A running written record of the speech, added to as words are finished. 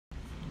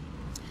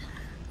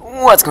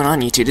What's going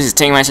on, YouTube? This is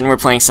Tangmice and we're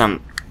playing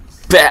some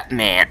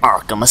Batman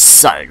Arkham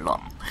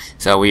Asylum.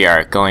 So we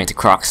are going to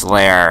Croc's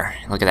lair.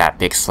 Look at that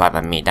big slab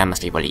of meat. That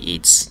must be what he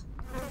eats.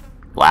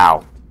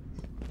 Wow.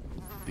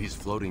 These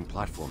floating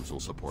platforms will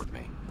support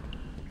me,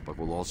 but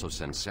will also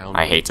send sound.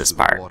 I hate this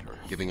part. Water,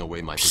 giving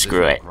away my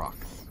Screw it. Croc.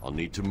 I'll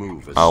need to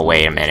move. Oh,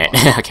 wait a minute.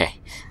 Okay.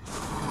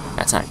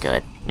 That's not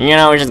good. You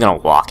know, we're just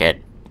gonna walk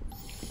it.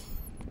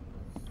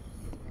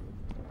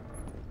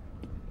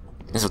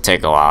 This will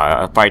take a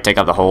while. It'll probably take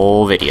up the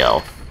whole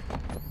video.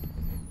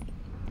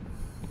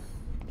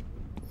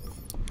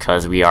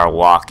 Because we are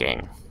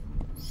walking.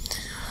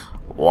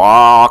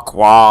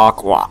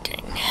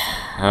 Walking.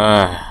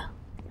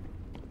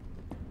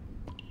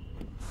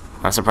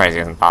 I'm surprised it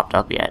hasn't popped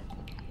up yet.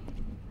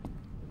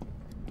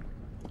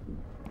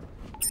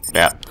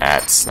 Yep,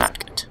 that's not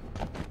good.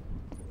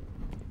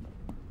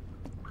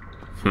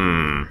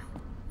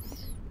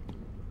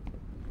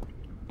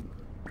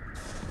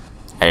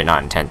 I did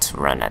not intend to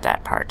run at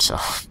that part, so...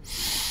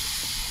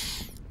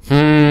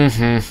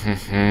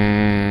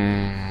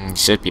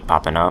 Should be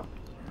popping up.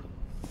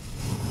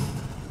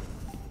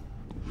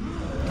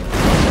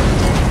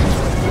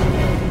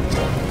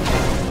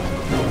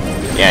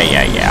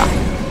 Yeah.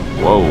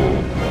 Whoa.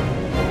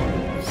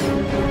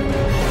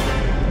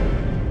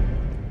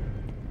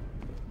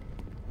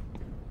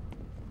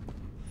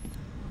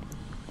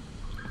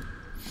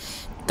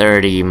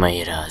 $30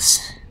 meters.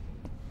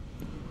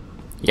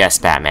 Yes,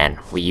 Batman,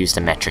 we use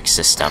the metric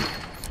system.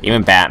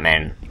 Even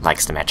Batman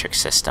likes the metric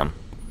system.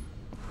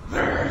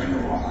 There you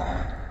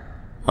are.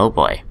 Oh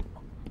boy.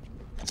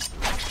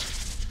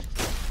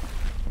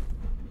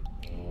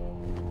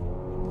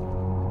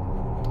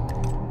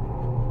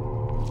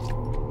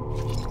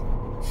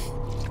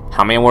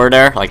 How many were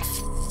there? Like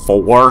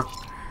 4?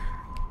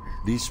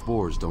 These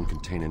spores don't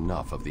contain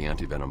enough of the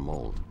antivenom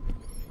mold.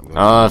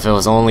 Oh, if it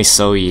was only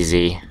so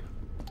easy.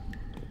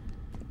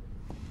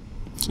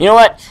 You know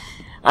what?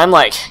 I'm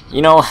like,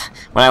 you know,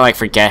 when I like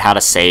forget how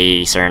to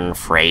say certain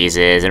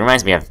phrases, it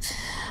reminds me of,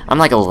 I'm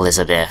like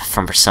Elizabeth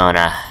from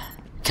Persona,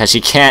 because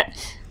she can't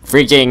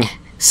freaking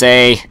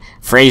say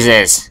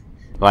phrases,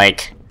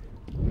 like,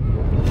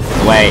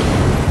 wait,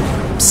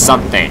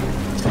 something.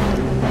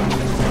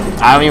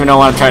 I don't even know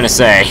what I'm trying to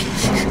say.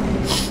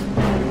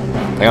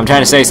 Like, I'm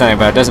trying to say something,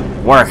 but it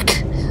doesn't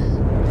work.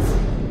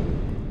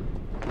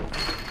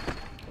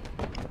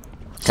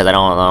 Because I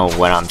don't know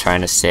what I'm trying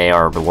to say,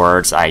 or the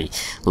words I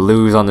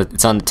lose on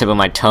it's on the tip of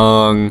my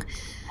tongue.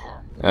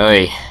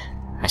 Oy,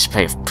 I should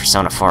play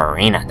Persona 4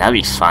 Arena. That'd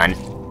be fun.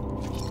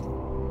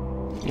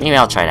 Maybe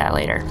I'll try that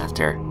later,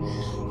 after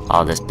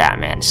all this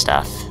Batman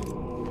stuff.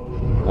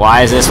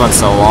 Why is this one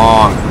so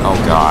long?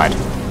 Oh god.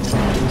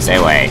 Stay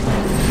away.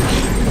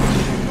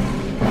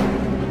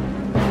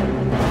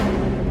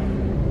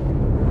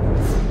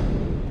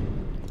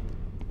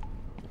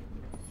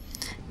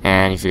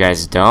 And if you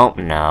guys don't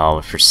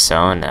know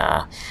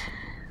Persona,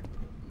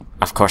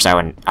 of course I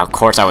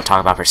would talk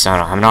about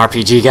Persona. I'm an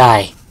RPG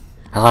guy.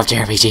 I love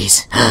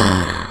JRPGs.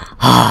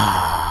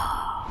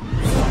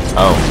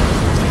 Oh.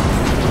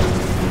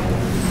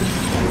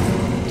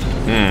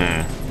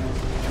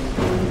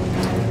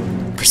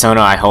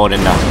 Persona I hold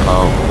in the...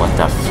 Oh, what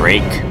the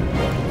freak?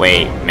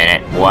 Wait a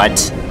minute, what?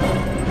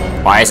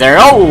 Why is there...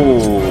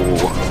 Oh!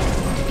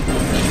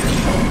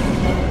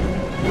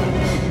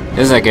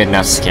 This is a good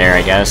enough scare,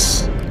 I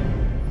guess.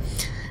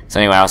 So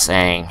anyway, I was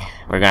saying,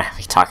 we're gonna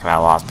be talking about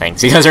a lot of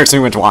things because there's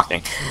too much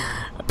walking.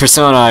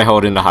 Persona I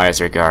hold in the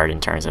highest regard in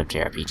terms of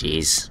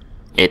JRPGs.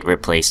 It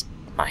replaced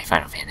my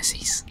Final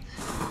Fantasies.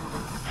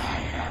 I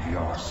have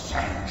your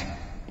scent.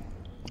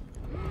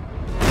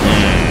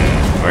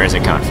 Where is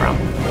it coming from?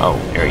 Oh,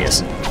 there he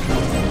is.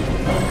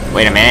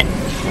 Wait a minute.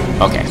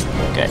 Okay,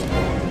 good.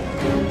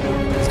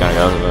 It's gonna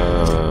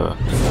go...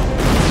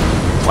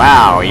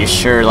 Wow, you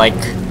sure, like,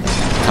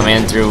 come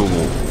in through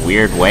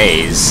weird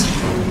ways.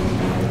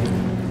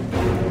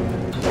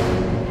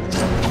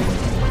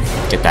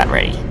 Get that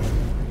ready.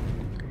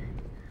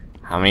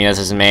 How many does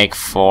this make?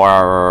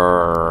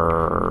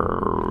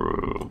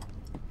 4...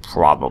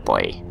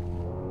 Probably.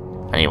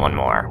 I need one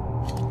more.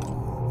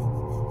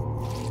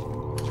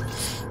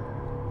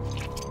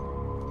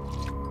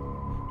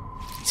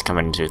 He's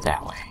coming through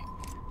that way.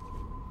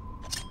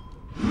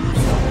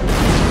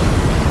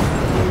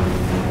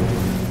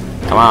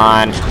 Come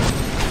on!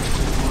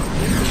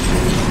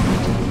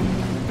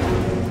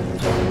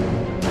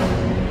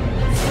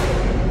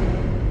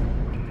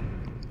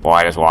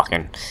 Boy, just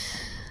walking.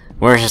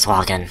 We're just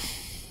walking.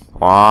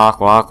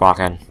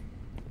 Walking.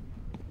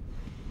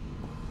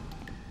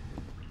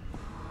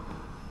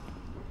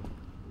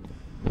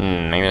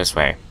 Maybe this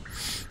way.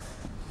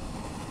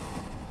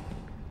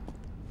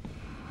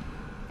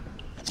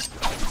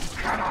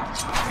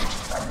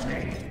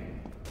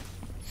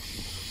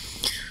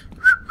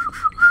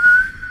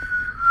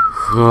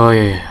 Oh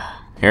yeah.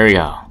 Here we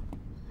go.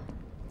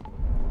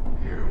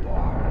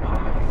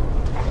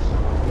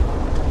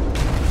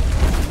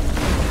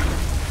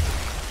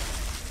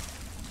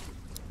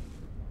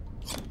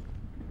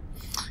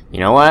 You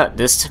know what?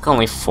 This took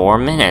only 4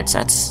 minutes.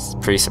 That's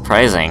pretty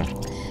surprising.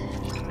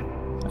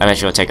 I bet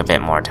you'll take a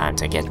bit more time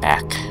to get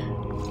back.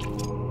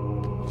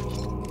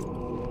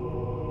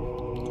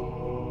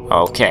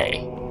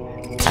 Okay.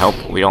 I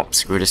hope we don't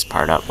screw this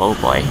part up. Oh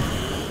boy.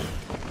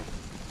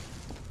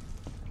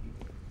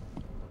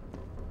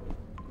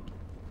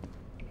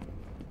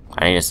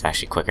 I think this is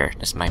actually quicker.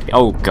 This might be.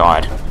 Oh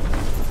god.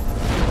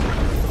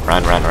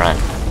 Run, run, run.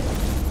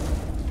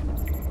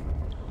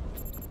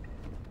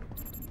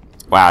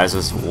 Wow, this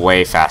is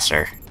way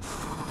faster.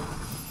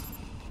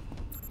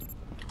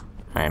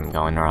 I'm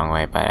going the wrong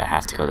way, but I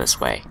have to go this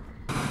way.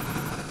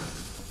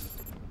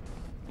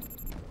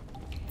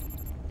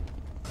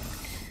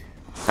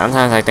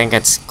 Sometimes I think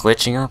it's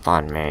glitching up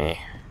on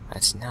me.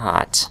 It's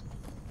not.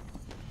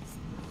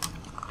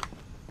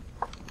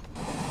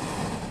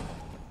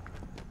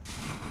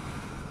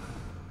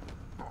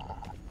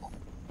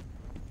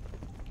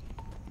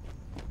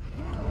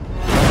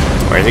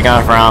 Where's he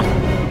coming from?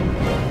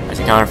 Where's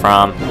he coming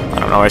from? I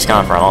don't know where he's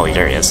coming from. Oh,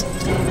 there he is.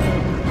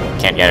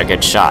 Can't get a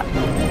good shot.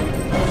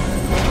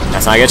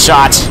 That's not a good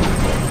shot!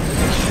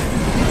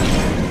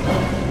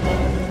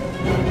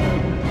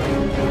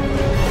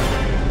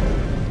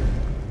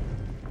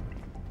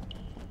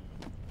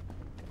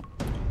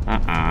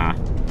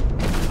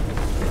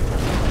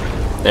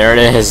 There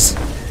it is.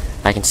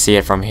 I can see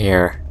it from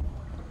here.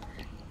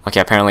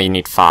 Okay, apparently you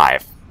need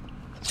 5.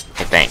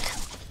 I think.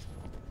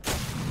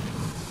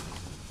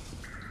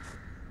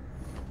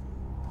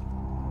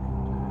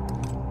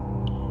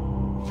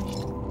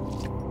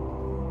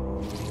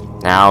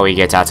 Now we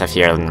get out of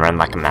here and run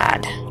like a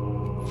mad.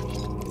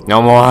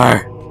 No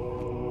more!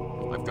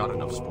 I've got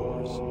enough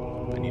spores.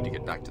 I need to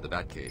get back to the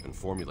Batcave and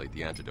formulate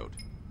the antidote.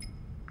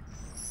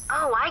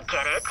 Oh, I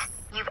get it.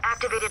 You've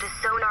activated a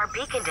sonar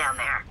beacon down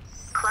there.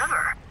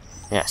 Clever.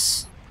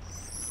 Yes.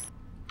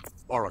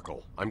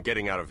 Oracle, I'm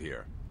getting out of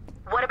here.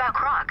 What about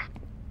Croc?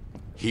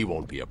 He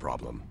won't be a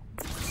problem.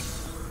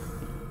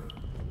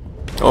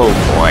 Oh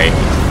boy.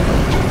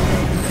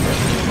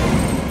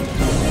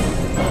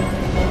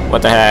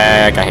 What the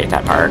heck? I hate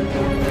that part.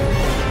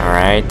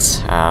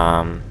 Alright,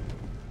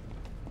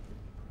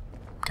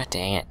 God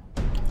dang it.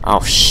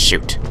 Oh,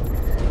 shoot.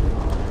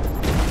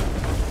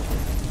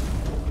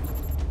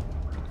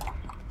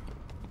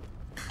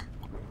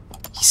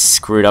 He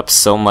screwed up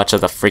so much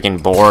of the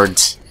freaking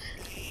boards.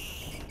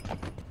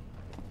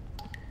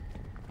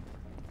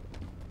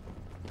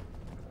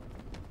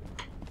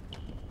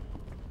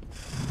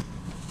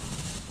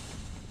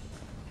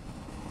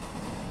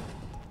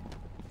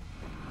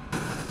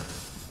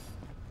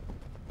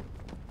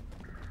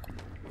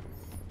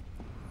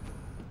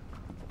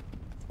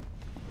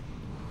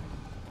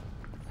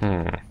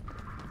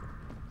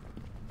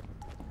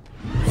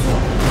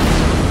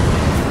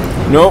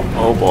 Nope.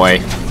 Oh boy.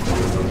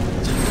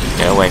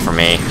 Get away from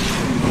me.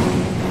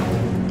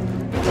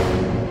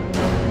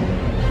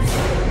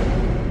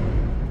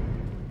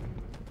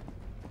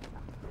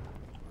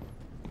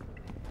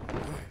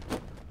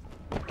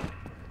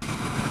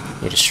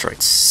 You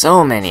destroyed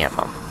so many of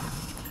them.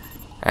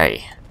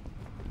 Hey.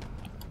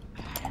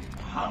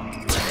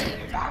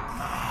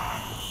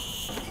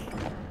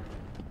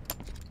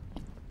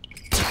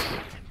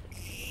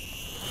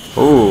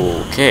 Ooh,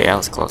 okay, that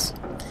was close.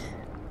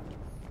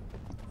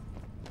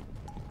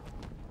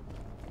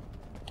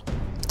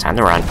 Time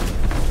to run.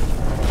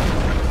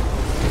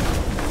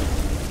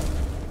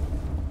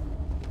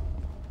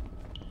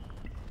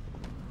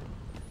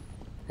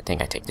 I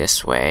think I take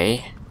this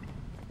way.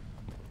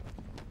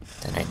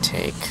 Then I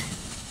take...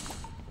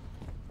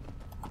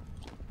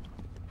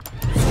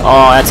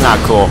 Oh, that's not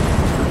cool.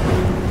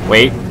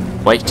 Wait,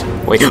 wait,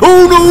 wait.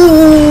 Oh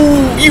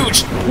no!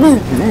 Huge!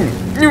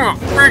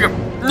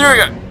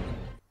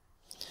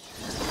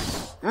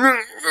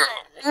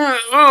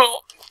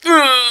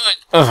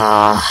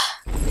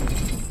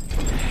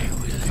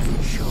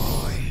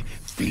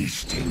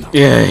 Feasting.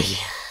 Yay.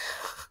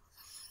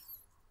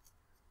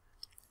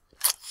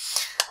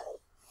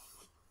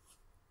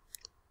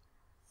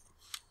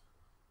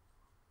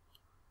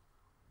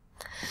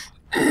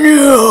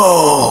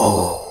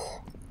 No!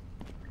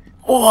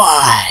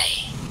 Why?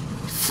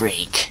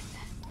 Freak.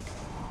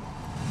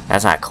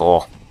 That's not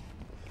cool.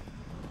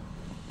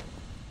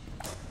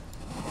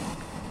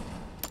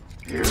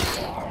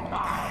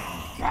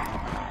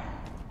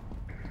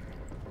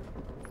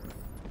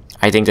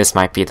 I think this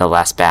might be the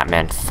last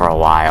Batman for a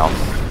while.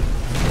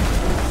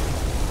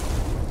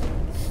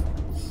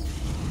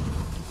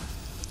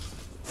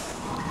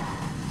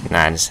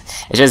 Nah, it's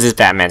just this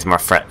Batman's more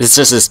it's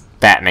just this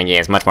Batman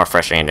game is much more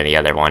frustrating than the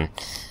other one.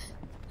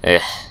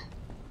 Ugh.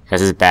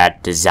 Because it's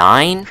bad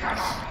design?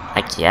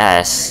 I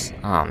guess.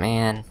 Oh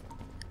man.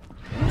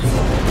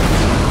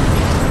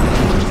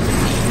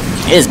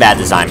 It is bad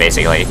design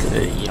basically.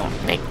 You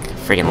don't make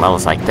freaking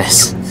levels like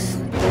this.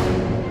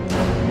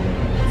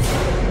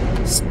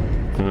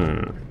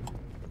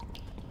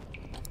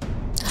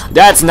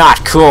 That's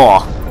not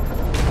cool!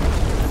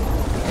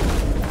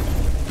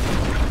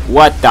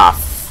 What the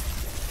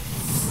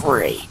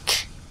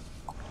freak?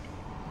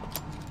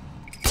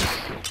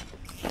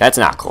 That's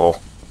not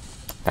cool.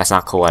 That's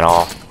not cool at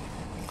all.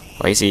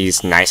 At least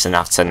he's nice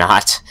enough to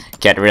not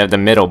get rid of the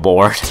middle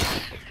board.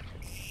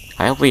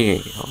 I hope he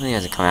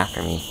doesn't come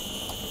after me.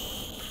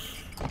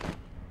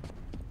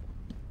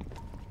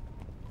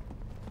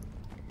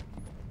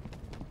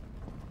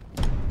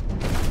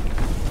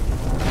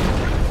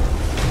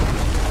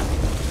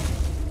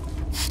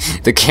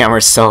 The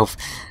camera's so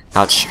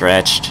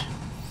outstretched.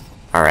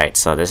 Alright,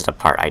 so this is the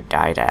part I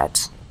died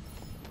at.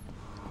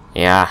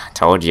 Yeah,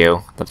 told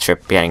you. The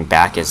trip getting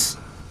back is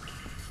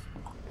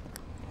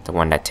the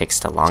one that takes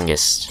the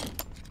longest.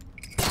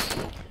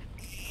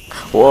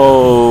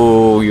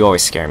 Whoa, you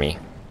always scare me.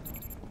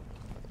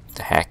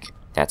 The heck?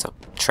 That's a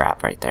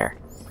trap right there.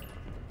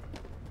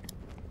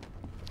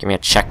 Give me a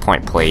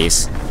checkpoint,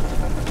 please.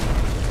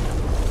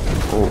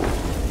 Ooh.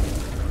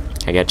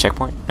 Can I get a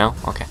checkpoint? No?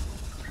 Okay.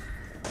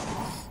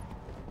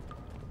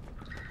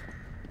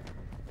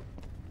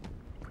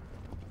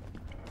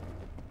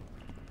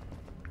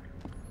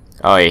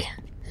 Oi.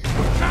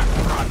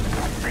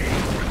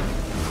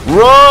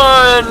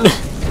 Run!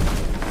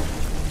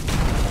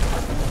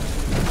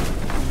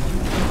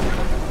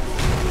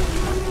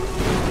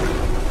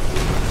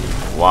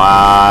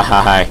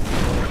 Why?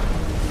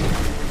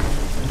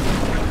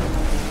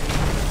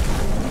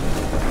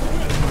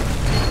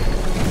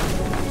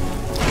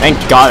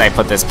 Thank God I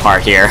put this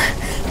part here.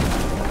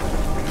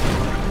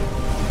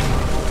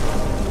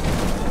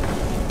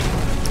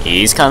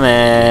 He's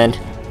coming.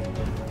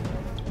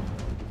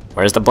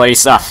 Where's the bloody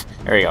stuff?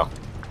 There we go.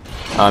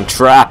 I'm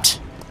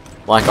trapped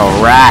like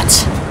a rat.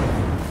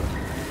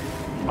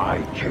 My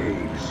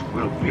caves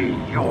will be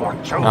your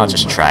tomb. I'll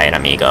just try it,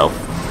 amigo.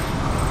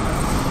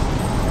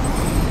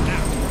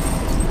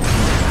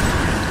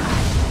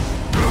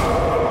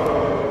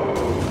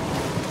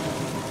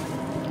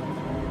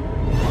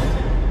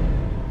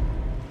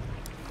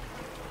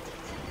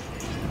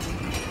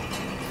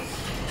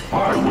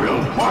 I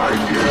will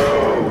find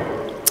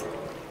you.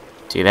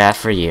 Do that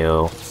for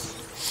you.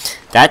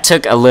 That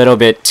took a little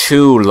bit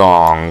too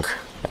long.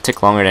 That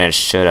took longer than it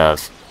should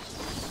have.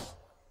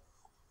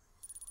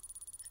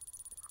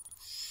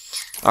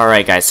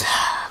 Alright guys,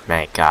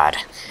 my god.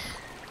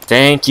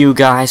 Thank you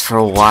guys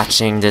for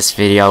watching this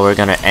video. We're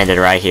gonna end it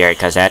right here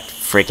because that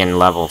freaking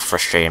level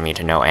frustrated me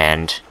to no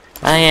end.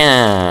 Oh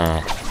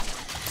yeah.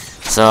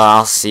 So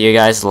I'll see you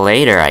guys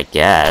later, I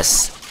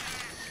guess.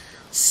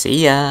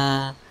 See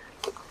ya.